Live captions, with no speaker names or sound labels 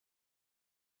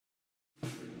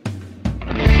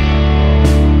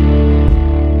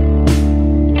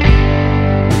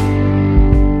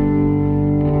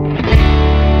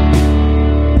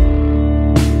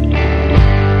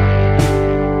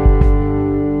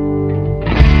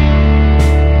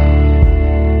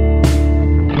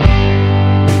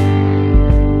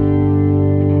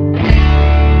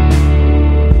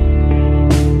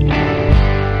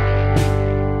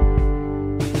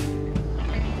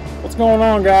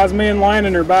guys, me and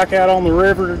Landon are back out on the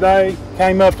river today.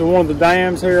 Came up to one of the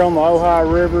dams here on the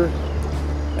Ohio River,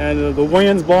 and the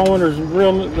wind's blowing. There's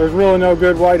really no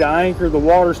good way to anchor. The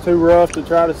water's too rough to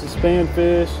try to suspend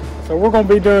fish. So we're going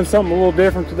to be doing something a little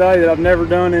different today that I've never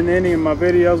done in any of my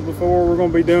videos before. We're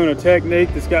going to be doing a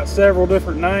technique that's got several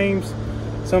different names.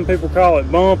 Some people call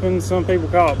it bumping, some people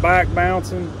call it back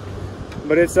bouncing,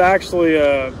 but it's actually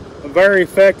a very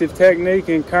effective technique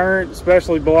in current,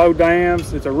 especially below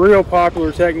dams. It's a real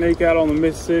popular technique out on the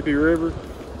Mississippi River.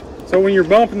 So when you're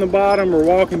bumping the bottom or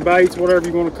walking baits, whatever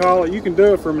you want to call it, you can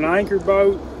do it from an anchored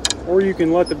boat, or you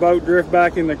can let the boat drift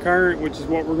back in the current, which is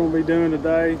what we're going to be doing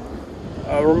today.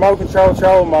 A remote control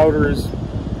trolling motor is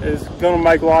going to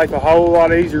make life a whole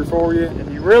lot easier for you,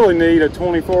 and you really need a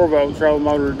 24 volt trolling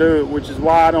motor to do it, which is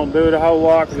why I don't do it a whole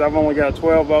lot, because I've only got a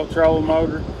 12 volt trolling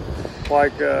motor.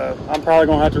 I'm probably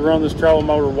going to have to run this trolling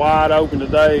motor wide open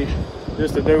today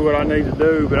just to do what I need to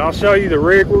do, but I'll show you the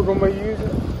rig we're going to be using.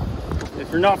 If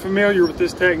you're not familiar with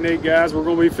this technique, guys, we're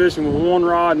going to be fishing with one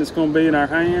rod, and it's going to be in our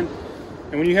hand.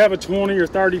 And when you have a 20 or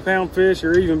 30 pound fish,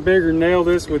 or even bigger, nail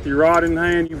this with your rod in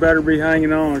hand, you better be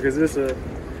hanging on, because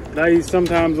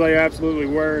sometimes they absolutely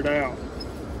wear it out.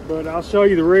 But I'll show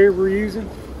you the rig we're using.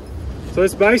 So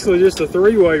it's basically just a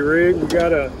 3-way rig. We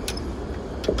got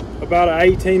about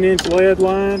an 18-inch lead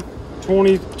line,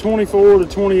 24 to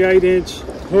 28-inch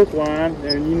hook line,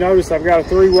 and you notice I've got a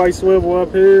 3-way swivel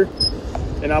up here,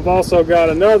 and I've also got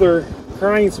another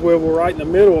crane swivel right in the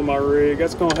middle of my rig.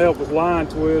 That's going to help with line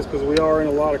twist because we are in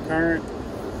a lot of current.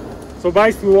 So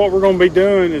basically what we're going to be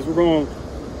doing is we're going to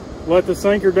let the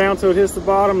sinker down till it hits the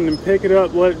bottom, and then pick it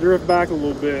up, let it drift back a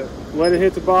little bit. Let it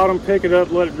hit the bottom, pick it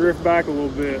up, let it drift back a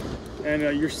little bit. And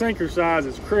your sinker size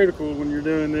is critical when you're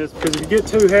doing this, because if you get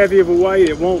too heavy of a weight,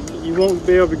 you won't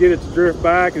be able to get it to drift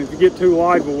back, and if you get too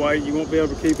light of a weight, you won't be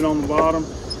able to keep it on the bottom.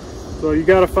 So you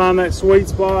got to find that sweet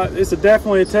spot. It's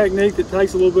definitely a technique that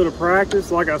takes a little bit of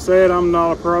practice. Like I said, I'm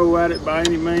not a pro at it by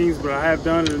any means, but I have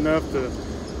done it enough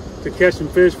to catch some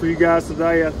fish for you guys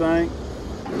today, I think.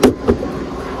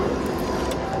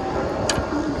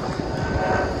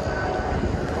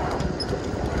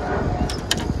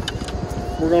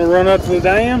 We're going to run up to the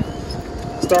dam,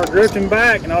 start drifting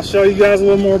back, and I'll show you guys a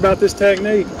little more about this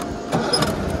technique.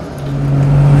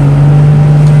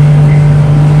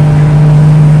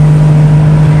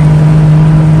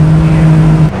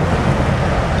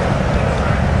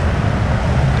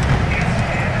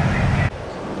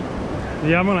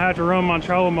 Yeah, I'm going to have to run my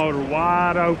trolling motor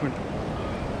wide open.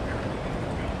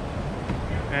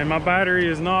 And my battery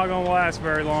is not going to last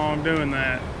very long doing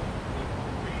that.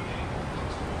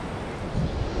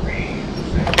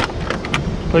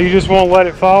 So you just want to let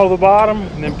it fall to the bottom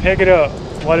and then pick it up.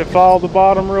 Let it fall to the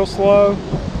bottom real slow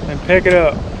and pick it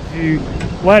up. If you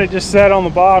let it just set on the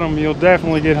bottom, you'll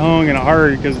definitely get hung in a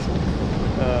hurry, because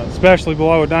especially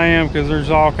below a dam, because there's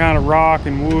all kind of rock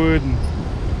and wood,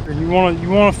 and you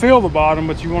want to feel the bottom,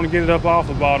 but you want to get it up off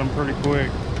the bottom pretty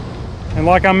quick. And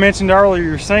like I mentioned earlier,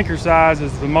 your sinker size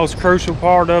is the most crucial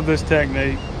part of this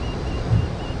technique.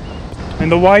 And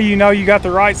the way you know you got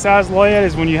the right size lead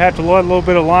is when you have to let a little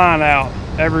bit of line out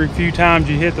every few times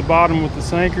you hit the bottom with the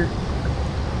sinker.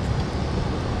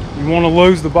 You want to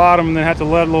lose the bottom and then have to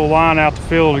let a little line out to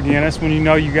fill it again. That's when you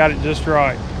know you got it just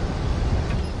right.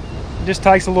 It just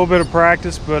takes a little bit of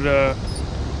practice, but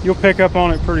you'll pick up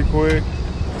on it pretty quick.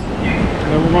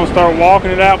 And then we're going to start walking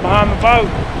it out behind the boat.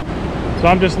 So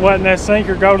I'm just letting that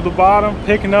sinker go to the bottom,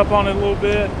 picking up on it a little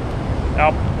bit.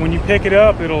 Now when you pick it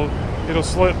up, it'll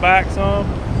slip back some,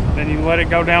 then you let it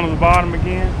go down to the bottom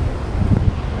again.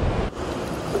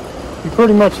 You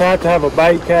pretty much have to have a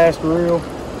bait cast reel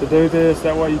to do this,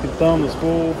 that way you can thumb the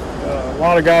spool. A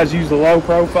lot of guys use the low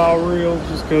profile reels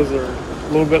just because they're a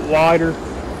little bit lighter.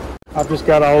 I've just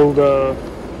got an old,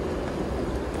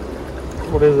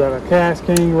 what is that, a Cast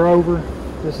King Rover.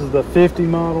 This is the 50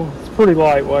 model. It's a pretty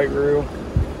lightweight reel.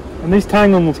 And these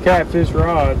Tangleman's Catfish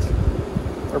rods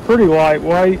are pretty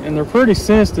lightweight, and they're pretty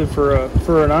sensitive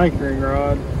for an anchoring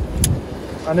rod.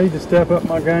 I need to step up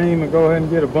my game and go ahead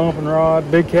and get a bumping rod.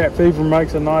 Big Cat Fever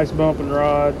makes a nice bumping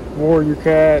rod. Warrior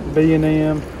Cat,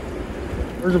 B&M.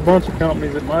 There's a bunch of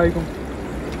companies that make them.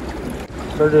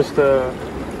 They're just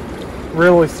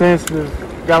really sensitive.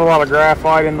 Got a lot of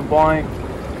graphite in the blank.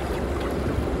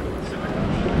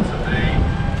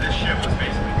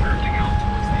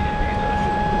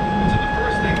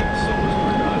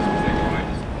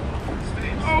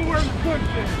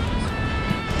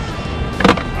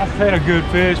 I had a good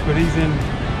fish, but I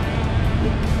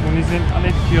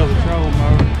need to kill the trolling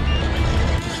motor.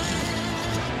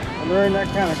 When they're in that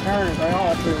kind of current, they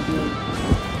all feel good.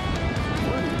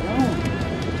 Where's it going?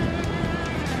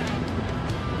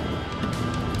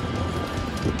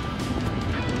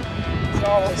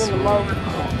 all up in the motor.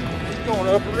 It's going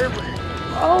up river.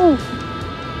 Oh.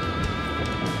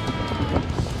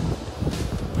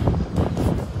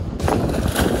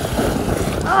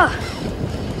 Oh.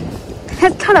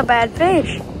 That's not a bad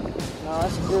fish. No,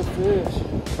 that's a good fish.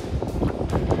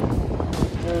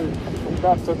 Dude, he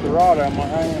about took the rod out of my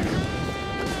hand.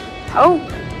 Oh.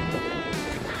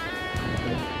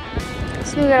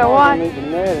 So we gotta watch. Need the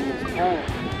net in this tank.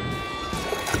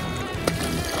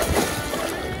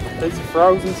 He's a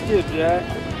frozen skipjack.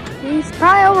 He's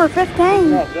probably over 15.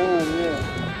 He's not done yet.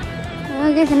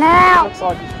 We'll get the net out. Looks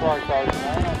like he's probably 30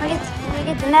 now. We'll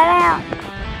get the net out.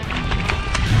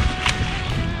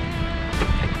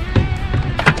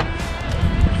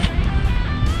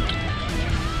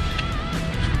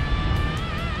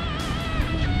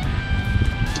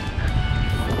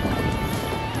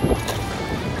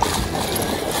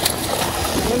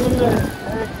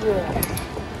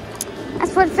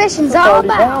 That's what fishing's all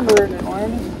about. 30-pounder in it,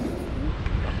 Landon.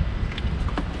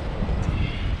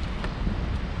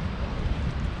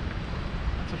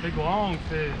 That's a big long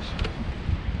fish.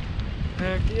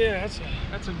 Heck yeah,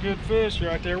 that's a good fish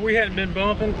right there. We hadn't been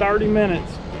bumping 30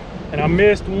 minutes, and I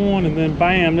missed one, and then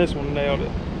bam, this one nailed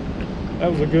it.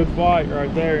 That was a good fight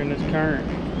right there in this current.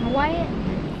 Weigh it.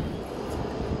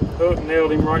 Hook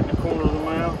nailed him right in the corner of the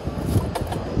mouth.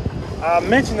 I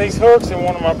mentioned these hooks in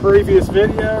one of my previous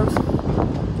videos,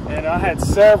 and I had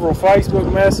several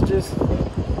Facebook messages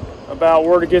about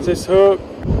where to get this hook.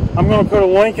 I'm going to put a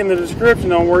link in the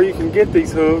description on where you can get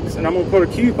these hooks, and I'm going to put a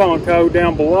coupon code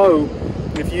down below.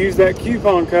 And if you use that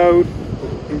coupon code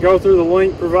and go through the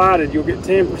link provided, you'll get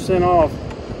 10% off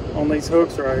on these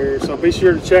hooks right here. So be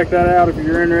sure to check that out if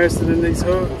you're interested in these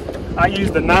hooks. I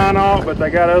use the 9/0, but they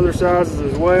got other sizes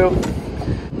as well.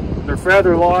 They're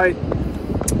feather light,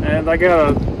 and they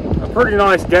got a pretty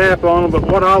nice gap on them, but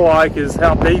what I like is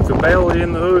how deep the belly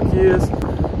in the hook is.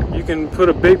 You can put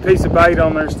a big piece of bait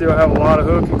on there and still have a lot of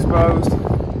hook exposed.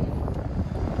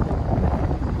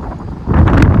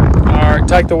 Alright,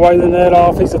 take the weight of the net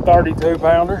off. He's a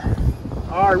 32-pounder.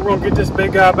 Alright, we're going to get this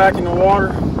big guy back in the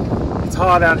water. It's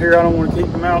hot out here. I don't want to keep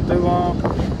him out too long.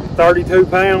 32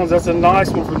 pounds. That's a nice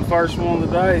one for the first one of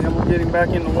the day. And we'll get him back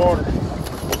in the water.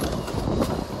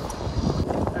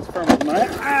 That's from a man.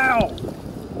 Ow!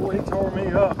 Boy, he tore me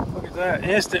up. Look at that.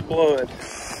 Instant blood.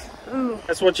 Ooh.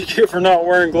 That's what you get for not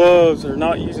wearing gloves or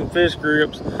not using fish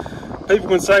grips. People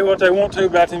can say what they want to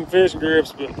about them fish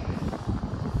grips, but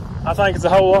I think it's a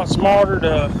whole lot smarter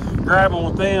to grab them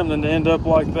with them than to end up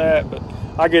like that. But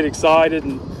I get excited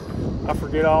and I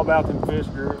forget all about them fish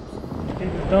grips.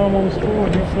 Keep the thumb on the spool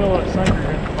and you'll feel that sinker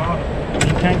at the bottom. When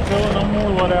you can't feel it no more,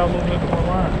 let out a little bit more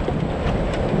line.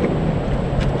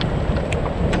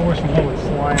 Of course, one would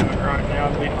slam it right now.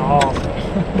 It'd be awesome.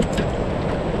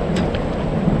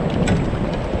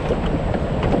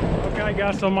 Okay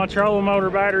guys, so my trolling motor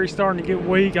battery's starting to get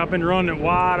weak. I've been running it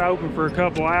wide open for a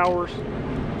couple hours.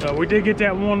 We did get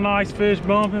that one nice fish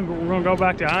bumping, but we're gonna go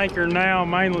back to anchor now,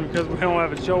 mainly because we don't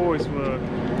have a choice. The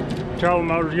trolling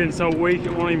motor's getting so weak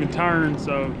it won't even turn,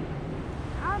 so.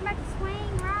 I was about to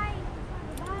swing right in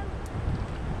front of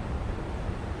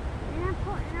the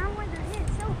boat. And I went to hit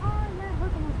so hard that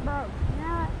hook almost broke.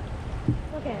 Now,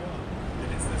 look at it.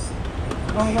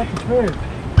 Oh, that's a fish.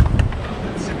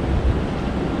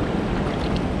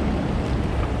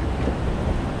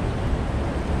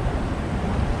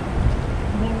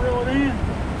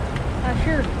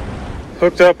 Sure.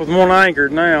 Hooked up with one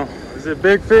anchored now. Is it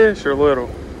big fish or little?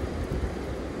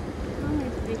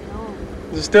 It's a big dog.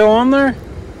 Is it still on there?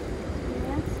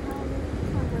 Yeah, it's not a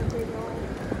big dog.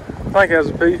 I think it was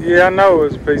a piece. Yeah, I know it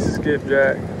was a piece of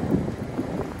skipjack.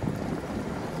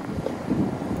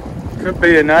 Could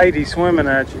be an 80 swimming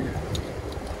at you.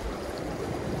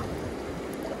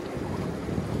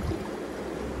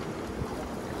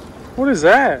 What is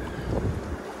that?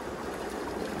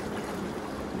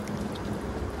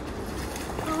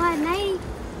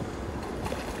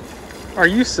 Are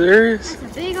you serious?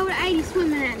 That's a big old 80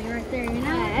 swimming at me right there, you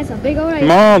know? Yeah, that's a big old 80.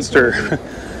 Monster.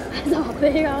 That's a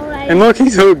big old 80. And look,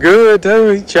 he's hooked good too.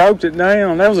 He choked it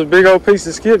down. That was a big old piece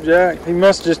of skipjack. He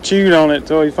must have just chewed on it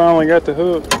till he finally got the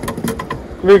hook.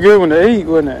 It'd be a good one to eat,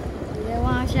 wouldn't it? Yeah,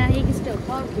 watch out, he can still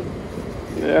poke it.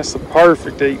 Yeah, that's the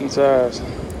perfect eating size.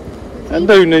 That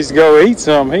dude needs to go eat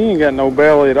something. He ain't got no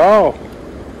belly at all.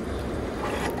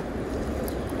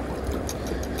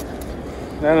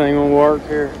 That ain't gonna work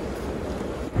here.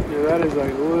 Yeah, that is a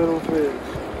little fish.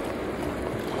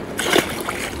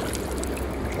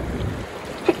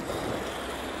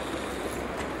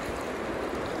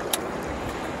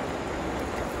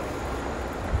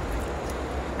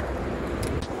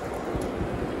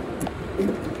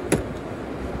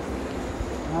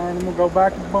 and then we'll go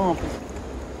back to bumping.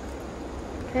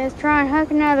 Okay, let's try and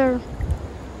hook another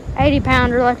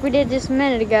 80-pounder like we did just a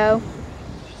minute ago.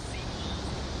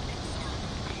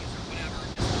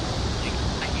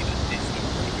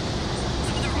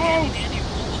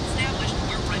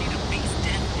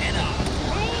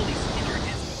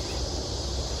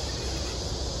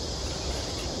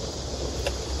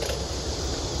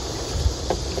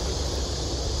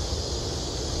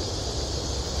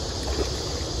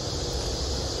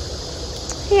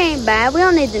 He ain't bad. We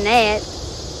don't need the net.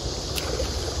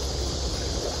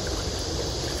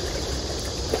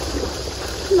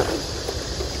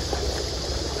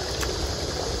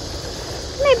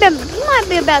 Maybe he might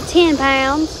be about 10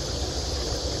 pounds.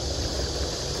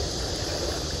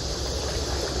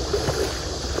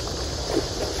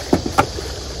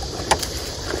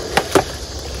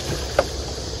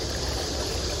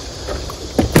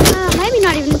 Maybe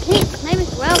not even 10. Maybe,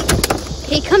 well,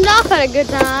 he comes off at a good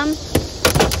time.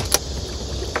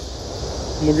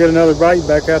 We'll get another bite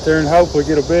back out there and hopefully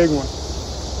get a big one.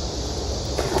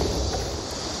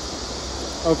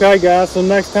 Okay guys, so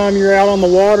next time you're out on the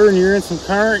water and you're in some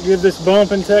current, give this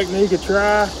bumping technique a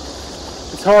try.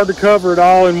 It's hard to cover it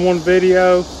all in one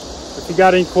video. If you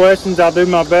got any questions, I'll do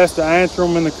my best to answer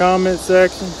them in the comment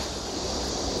section.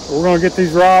 We're gonna get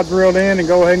these rods reeled in and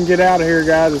go ahead and get out of here,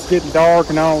 guys. It's getting dark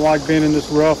and I don't like being in this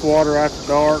rough water after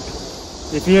dark.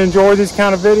 If you enjoy these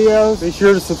kind of videos, be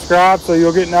sure to subscribe so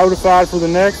you'll get notified for the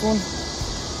next one.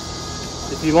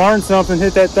 If you learned something,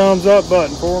 hit that thumbs up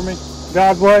button for me.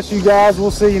 God bless you guys.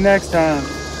 We'll see you next time.